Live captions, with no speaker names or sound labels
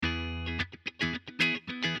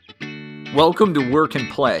Welcome to Work and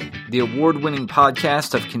Play, the award-winning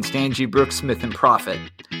podcast of Constangy Brooks Smith & Profit,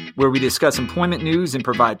 where we discuss employment news and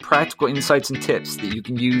provide practical insights and tips that you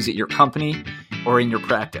can use at your company or in your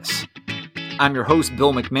practice. I'm your host,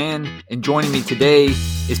 Bill McMahon, and joining me today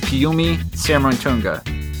is Piyumi Samarantunga,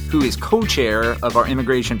 who is co-chair of our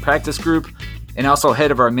Immigration Practice Group and also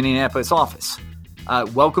head of our Minneapolis office.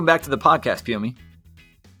 Welcome back to the podcast, Piyumi.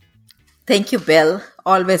 Thank you, Bill.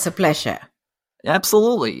 Always a pleasure.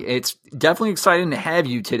 Absolutely. It's definitely exciting to have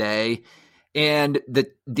you today. And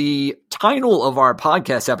the title of our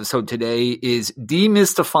podcast episode today is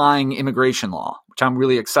Demystifying Immigration Law, which I'm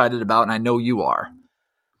really excited about, and I know you are.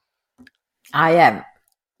 I am.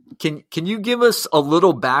 Can you give us a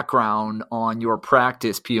little background on your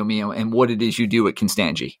practice, Piyumi, and what it is you do at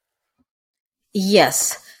Constangy?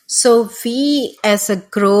 Yes. So we as a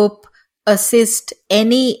group assist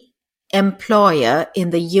any employer in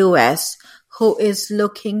the U.S. who is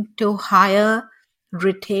looking to hire,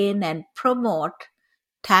 retain, and promote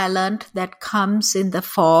talent that comes in the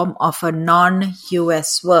form of a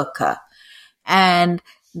non-U.S. worker. And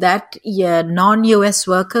that non-U.S.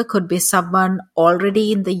 worker could be someone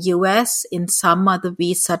already in the U.S. in some other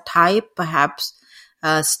visa type, perhaps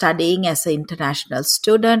studying as an international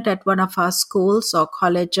student at one of our schools or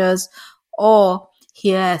colleges, or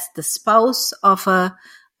here as the spouse of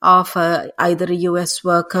either a U.S.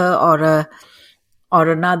 worker or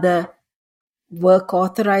another work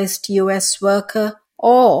authorized U.S. worker,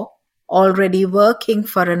 or already working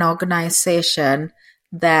for an organization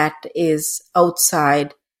that is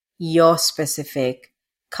outside your specific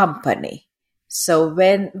company. So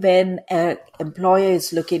when an employer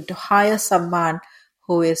is looking to hire someone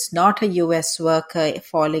who is not a U.S. worker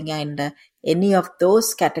falling under any of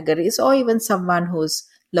those categories, or even someone who's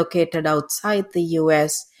located outside the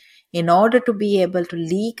U.S., in order to be able to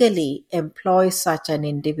legally employ such an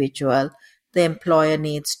individual, the employer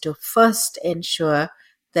needs to first ensure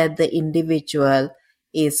that the individual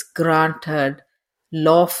is granted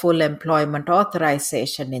lawful employment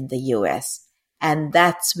authorization in the U.S. And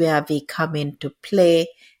that's where we come into play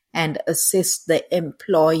and assist the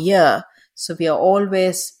employer. So we are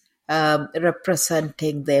always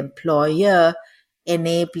representing the employer,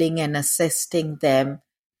 enabling and assisting them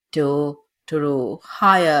to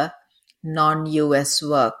hire non-U.S.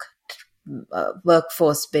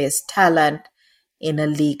 workforce-based talent in a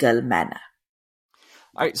legal manner.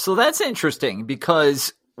 All right, so that's interesting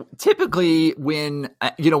because typically when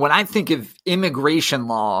I think of immigration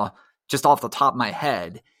law, just off the top of my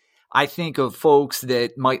head, I think of folks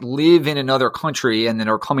that might live in another country and then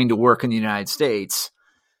are coming to work in the United States.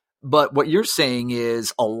 But what you're saying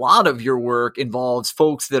is a lot of your work involves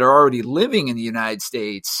folks that are already living in the United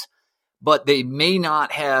States, but they may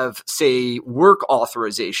not have, say, work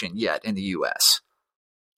authorization yet in the U.S.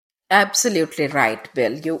 Absolutely right,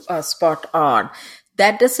 Bill. You are spot on.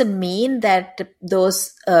 That doesn't mean that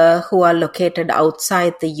those who are located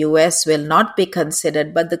outside the U.S. will not be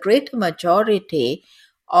considered, but the greater majority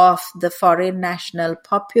of the foreign national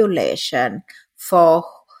population for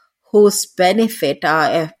whose benefit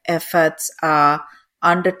our efforts are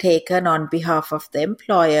undertaken on behalf of the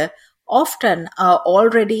employer often are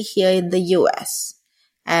already here in the U.S.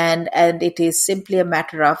 And it is simply a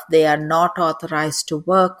matter of they are not authorized to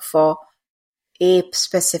work for a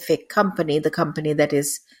specific company, the company that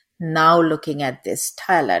is now looking at this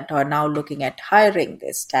talent or now looking at hiring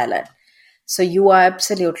this talent. So you are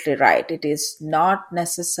absolutely right. It is not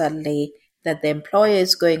necessarily that the employer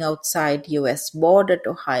is going outside U.S. border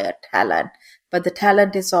to hire talent, but the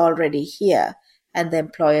talent is already here, and the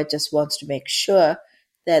employer just wants to make sure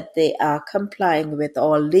that they are complying with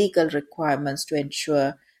all legal requirements to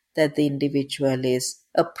ensure that the individual is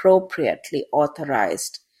appropriately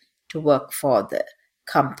authorized to work for the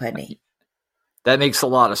company. That makes a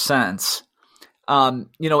lot of sense.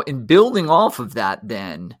 In building off of that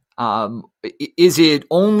then, is it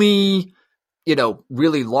only,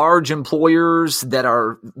 really large employers that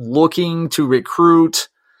are looking to recruit,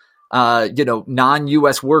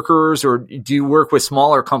 non-U.S. workers, or do you work with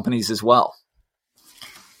smaller companies as well?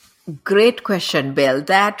 Great question, Bill.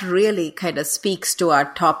 That really kind of speaks to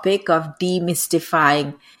our topic of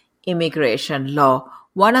demystifying immigration law.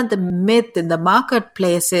 One of the myths in the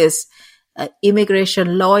marketplace is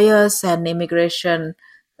immigration lawyers and immigration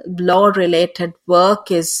law-related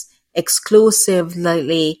work is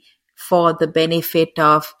exclusively for the benefit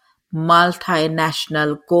of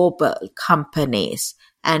multinational global companies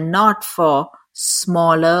and not for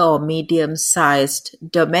smaller or medium-sized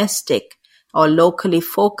domestic or locally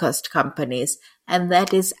focused companies. And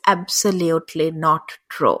that is absolutely not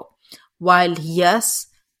true. While yes,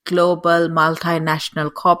 global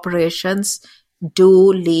multinational corporations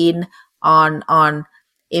do lean on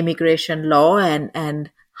immigration law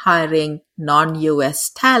and hiring non-US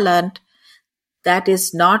talent. That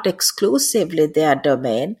is not exclusively their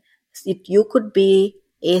domain. You could be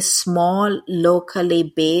a small,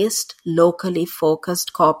 locally based, locally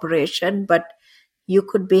focused corporation, but you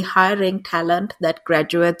could be hiring talent that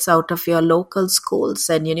graduates out of your local schools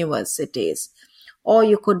and universities. Or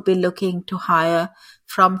you could be looking to hire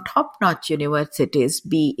from top-notch universities,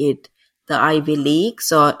 be it the Ivy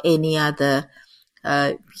Leagues or any other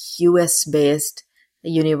US-based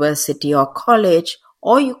university or college.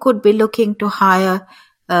 Or you could be looking to hire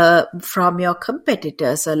from your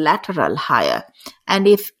competitors, a lateral hire. And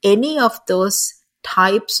if any of those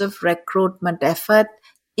types of recruitment effort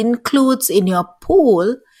includes in your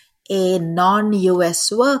pool a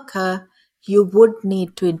non-US worker, you would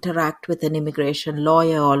need to interact with an immigration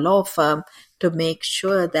lawyer or law firm to make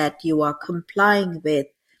sure that you are complying with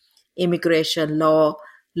immigration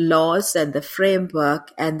laws and the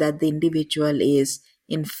framework, and that the individual is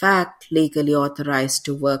in fact legally authorized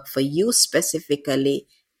to work for you specifically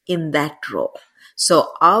in that role.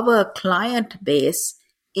 So our client base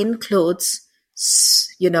includes,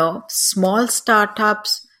 small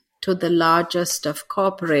startups to the largest of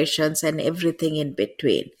corporations and everything in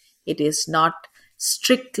between. It is not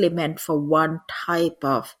strictly meant for one type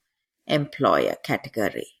of employer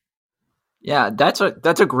category. Yeah, that's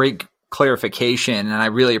a great clarification, and I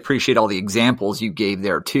really appreciate all the examples you gave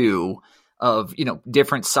there too of,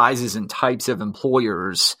 different sizes and types of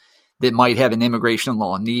employers that might have an immigration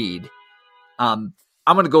law need. I'm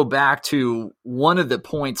going to go back to one of the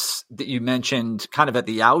points that you mentioned kind of at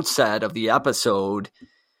the outset of the episode,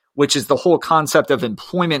 which is the whole concept of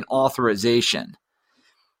employment authorization.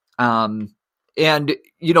 And,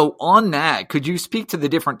 on that, could you speak to the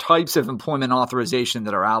different types of employment authorization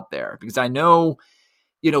that are out there? Because I know,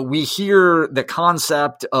 we hear the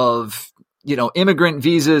concept of, immigrant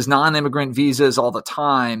visas, non-immigrant visas all the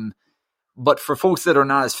time. But for folks that are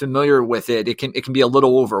not as familiar with it, it can be a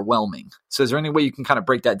little overwhelming. So is there any way you can kind of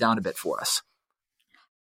break that down a bit for us?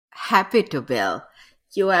 Happy to, Bill.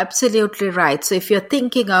 You're absolutely right. So if you're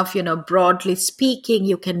thinking of, broadly speaking,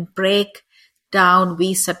 you can break down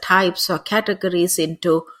visa types or categories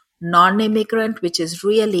into non-immigrant, which is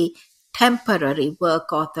really temporary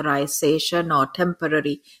work authorization or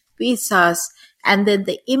temporary visas, and then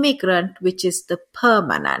the immigrant, which is the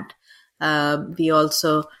permanent. We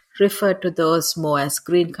also refer to those more as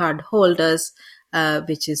green card holders,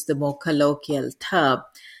 which is the more colloquial term.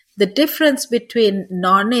 The difference between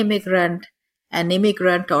non-immigrant and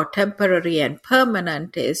immigrant or temporary and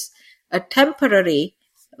permanent is a temporary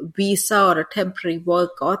visa or a temporary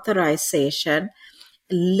work authorization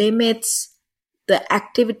limits the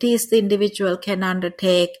activities the individual can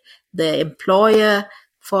undertake, the employer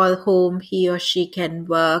for whom he or she can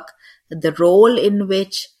work, the role in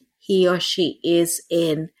which he or she is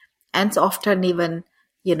in, and often even,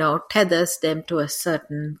 tethers them to a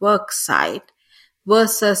certain work site,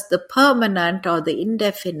 versus the permanent or the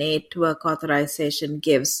indefinite work authorization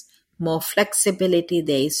gives more flexibility.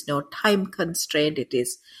 There is no time constraint. It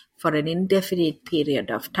is for an indefinite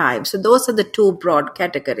period of time. So those are the two broad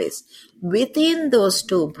categories. Within those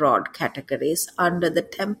two broad categories, under the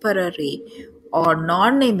temporary or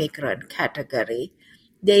non-immigrant category,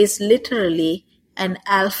 there is literally an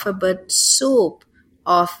alphabet soup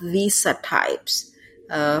of visa types.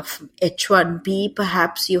 H-1B,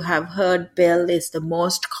 perhaps you have heard, Bill, is the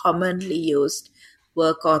most commonly used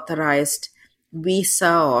work authorized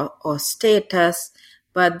visa or status,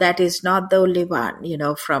 but that is not the only one.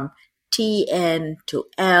 From TN to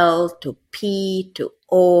L to P to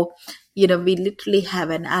O, we literally have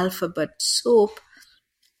an alphabet soup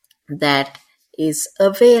that is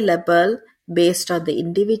available based on the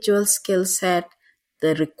individual skill set,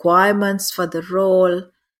 the requirements for the role,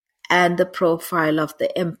 and the profile of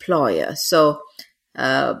the employer. So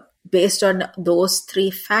based on those three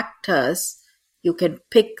factors, you can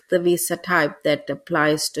pick the visa type that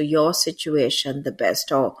applies to your situation the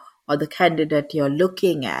best, or the candidate you're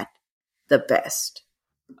looking at the best.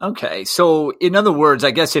 Okay. So in other words,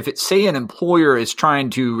 I guess if it's, say, an employer is trying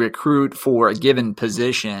to recruit for a given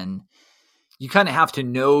position, you kind of have to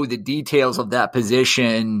know the details of that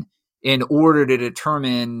position in order to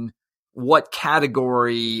determine what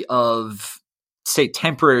category of, say,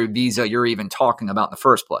 temporary visa you're even talking about in the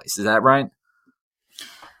first place. Is that right?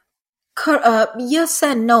 Yes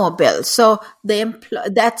and no, Bill. So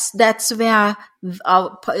that's where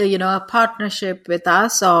a partnership with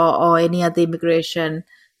us or any other immigration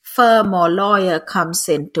firm or lawyer comes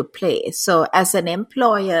into play. So as an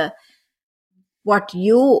employer, what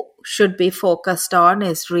you should be focused on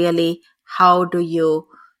is really how do you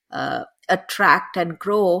attract and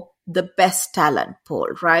grow the best talent pool,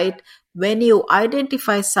 right? When you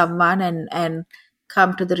identify someone and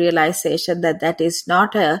come to the realization that that is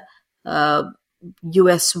not a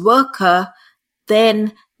US worker,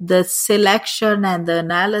 then the selection and the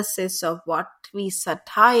analysis of what visa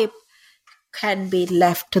type can be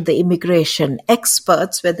left to the immigration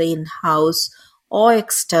experts, whether in-house or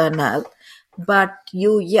external. But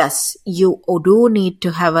you do need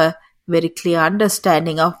to have a very clear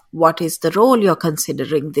understanding of what is the role you're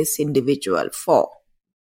considering this individual for.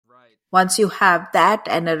 Right. Once you have that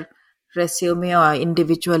and a resume or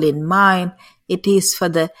individual in mind, it is for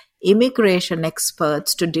the immigration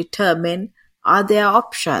experts to determine are there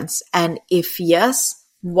options, and if yes,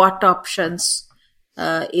 what options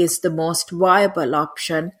is the most viable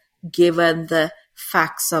option given the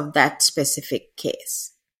facts of that specific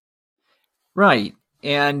case. Right.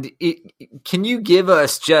 And can you give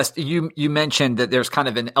us just, you mentioned that there's kind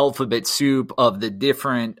of an alphabet soup of the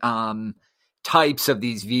different types of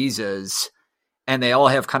these visas, and they all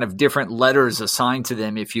have kind of different letters assigned to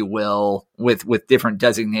them, if you will, with different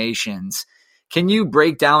designations. Can you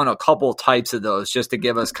break down a couple types of those just to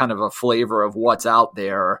give us kind of a flavor of what's out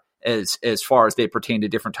there as far as they pertain to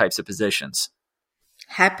different types of positions?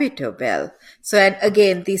 Happy to, Bill. So, and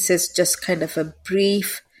again, this is just kind of a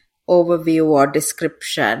brief overview or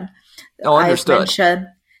description. Oh, understood.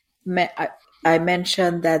 I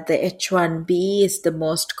mentioned that the H-1B is the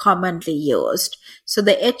most commonly used. So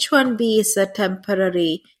the H-1B is a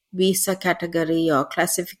temporary visa category or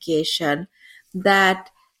classification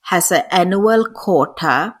that has an annual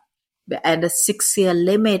quota and a 6-year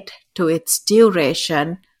limit to its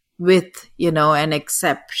duration with, an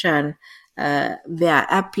exception where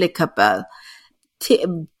applicable.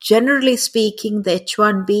 Generally speaking, the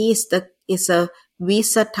H-1B is a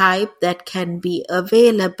visa type that can be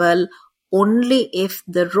available only if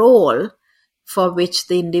the role for which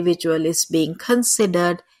the individual is being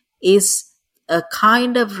considered is a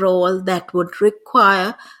kind of role that would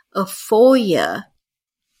require a 4-year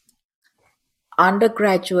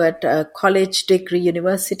undergraduate college degree,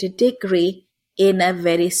 university degree in a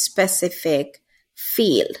very specific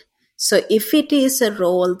field. So if it is a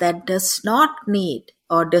role that does not need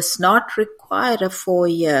or does not require a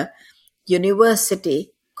 4-year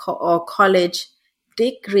university or college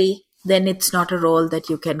degree, then it's not a role that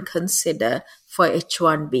you can consider for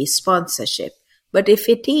H-1B sponsorship. But if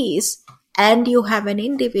it is, and you have an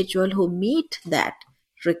individual who meet that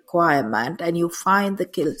requirement and you find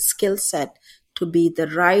the skill set to be the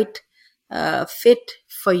right fit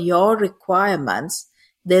for your requirements,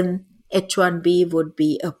 then H-1B would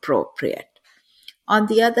be appropriate. On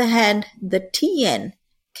the other hand, the TN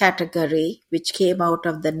category, which came out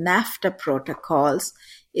of the NAFTA protocols,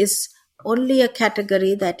 is only a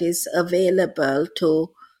category that is available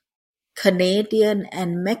to Canadian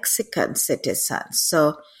and Mexican citizens.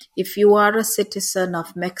 So if you are a citizen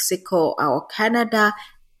of Mexico or Canada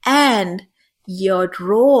and your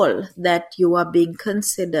role that you are being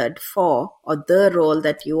considered for, or the role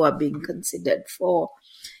that you are being considered for,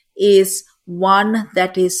 is one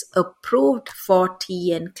that is approved for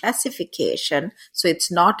TN classification. So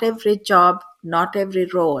it's not every job, not every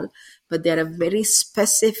role, but there are very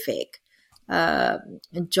specific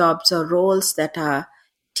jobs or roles that are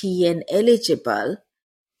TN eligible.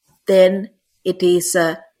 Then it is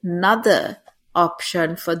another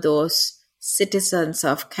option for those citizens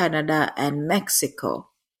of Canada and Mexico.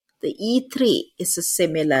 The E3 is a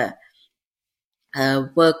similar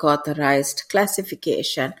work authorized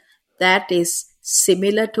classification that is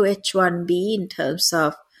similar to H-1B in terms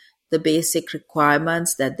of the basic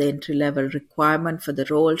requirements, that the entry-level requirement for the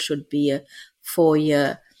role should be a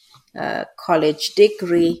 4-year college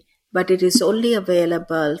degree, but it is only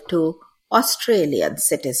available to Australian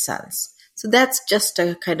citizens. So that's just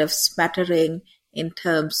a kind of smattering in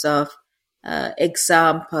terms of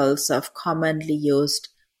examples of commonly used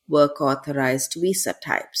work authorized visa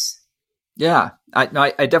types. Yeah, I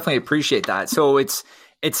definitely appreciate that. So it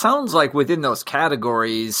sounds like within those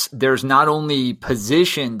categories, there's not only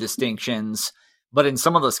position distinctions, but in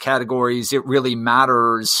some of those categories, it really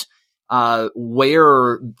matters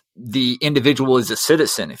where the individual is a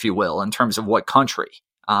citizen, if you will, in terms of what country.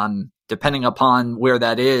 Depending upon where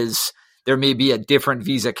that is, there may be a different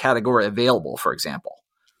visa category available, for example.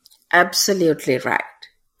 Absolutely right.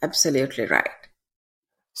 Absolutely right.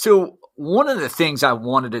 So one of the things I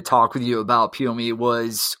wanted to talk with you about, Piomi,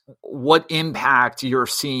 was what impact you're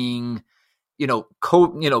seeing, both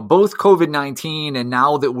COVID-19 and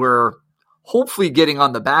now that we're hopefully getting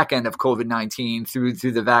on the back end of COVID-19 through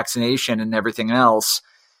the vaccination and everything else,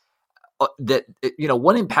 that,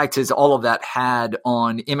 what impact has all of that had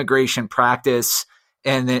on immigration practice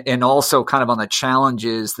and also kind of on the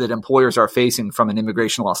challenges that employers are facing from an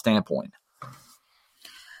immigration law standpoint?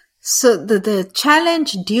 So the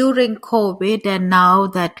challenge during COVID, and now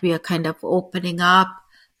that we are kind of opening up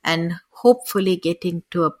and hopefully getting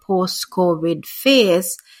to a post-COVID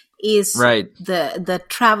phase, is the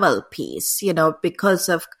travel piece. Because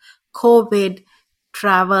of COVID,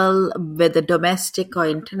 travel, whether domestic or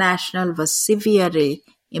international, was severely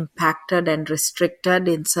impacted and restricted.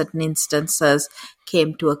 In certain instances,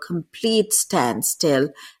 came to a complete standstill.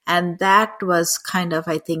 And that was kind of,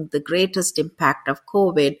 I think, the greatest impact of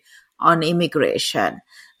COVID on immigration.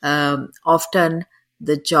 Often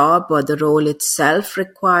the job or the role itself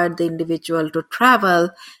required the individual to travel,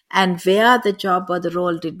 and where the job or the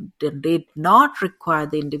role did not require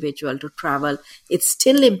the individual to travel, it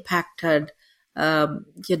still impacted,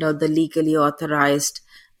 the legally authorized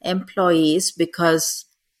employees, because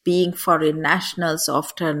being foreign nationals,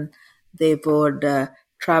 often they would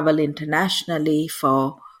travel internationally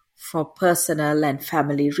for personal and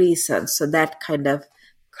family reasons. So that kind of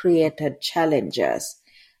created challenges.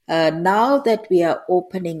 Now that we are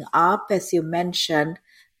opening up, as you mentioned,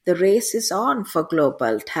 the race is on for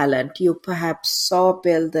global talent. You perhaps saw,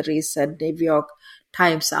 Bill, the recent New York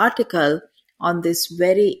Times article on this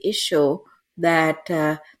very issue, that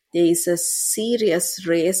there is a serious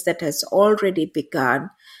race that has already begun,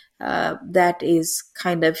 that is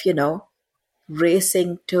kind of,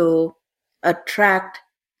 racing to attract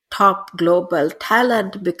top global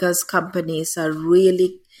talent, because companies are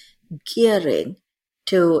really gearing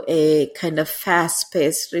to a kind of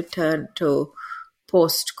fast-paced return to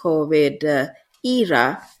post-COVID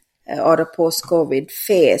era or a post-COVID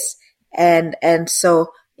phase. And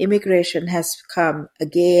so immigration has come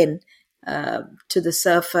again to the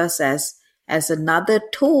surface as another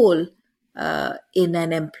tool in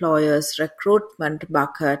an employer's recruitment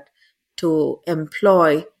bucket to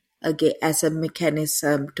employ again as a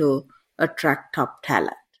mechanism to attract top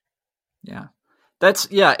talent. Yeah.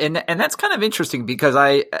 And that's kind of interesting, because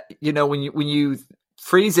when you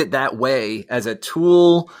phrase it that way, as a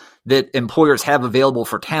tool that employers have available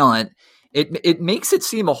for talent, it makes it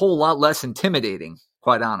seem a whole lot less intimidating,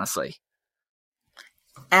 quite honestly.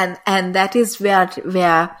 And that is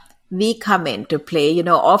where we come into play.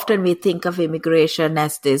 Often we think of immigration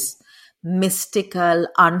as this mystical,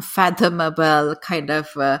 unfathomable kind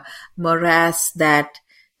of morass that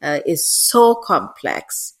is so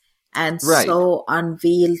complex and so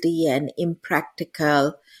unwieldy and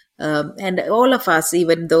impractical. And all of us,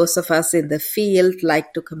 even those of us in the field,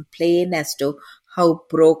 like to complain as to how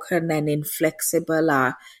broken and inflexible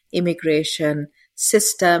our immigration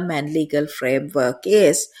system and legal framework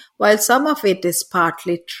is. While some of it is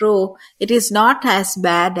partly true, it is not as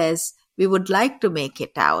bad as we would like to make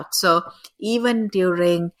it out. So even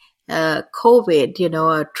during COVID,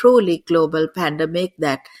 a truly global pandemic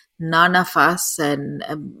that none of us, and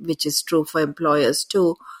which is true for employers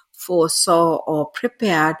too, foresaw or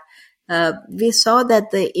prepared, we saw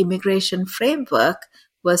that the immigration framework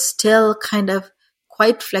was still kind of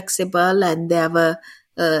quite flexible, and there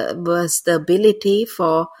was the ability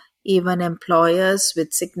for even employers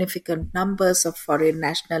with significant numbers of foreign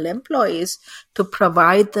national employees to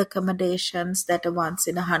provide the accommodations that a once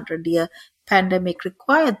in 100-year pandemic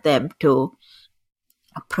required them to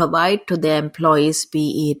provide to their employees,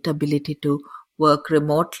 be it ability to work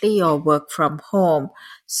remotely or work from home.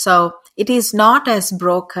 So it is not as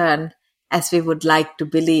broken as we would like to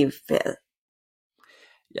believe, Bill.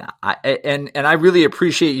 Yeah, and I really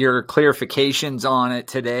appreciate your clarifications on it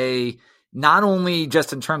today, not only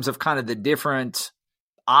just in terms of kind of the different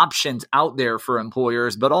options out there for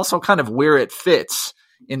employers, but also kind of where it fits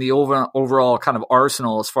in the overall kind of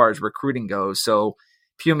arsenal as far as recruiting goes. So,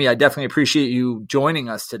 Pumi, I definitely appreciate you joining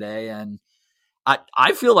us today. And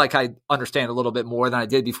I feel like I understand a little bit more than I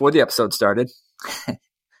did before the episode started.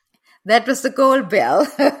 That was the goal, Bill.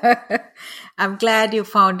 I'm glad you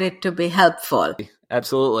found it to be helpful.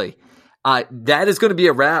 Absolutely. That is going to be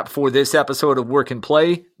a wrap for this episode of Work and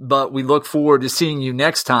Play, but we look forward to seeing you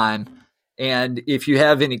next time. And if you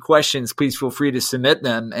have any questions, please feel free to submit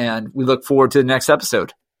them, and we look forward to the next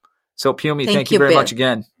episode. So, Pumi, thank you very much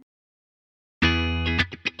again.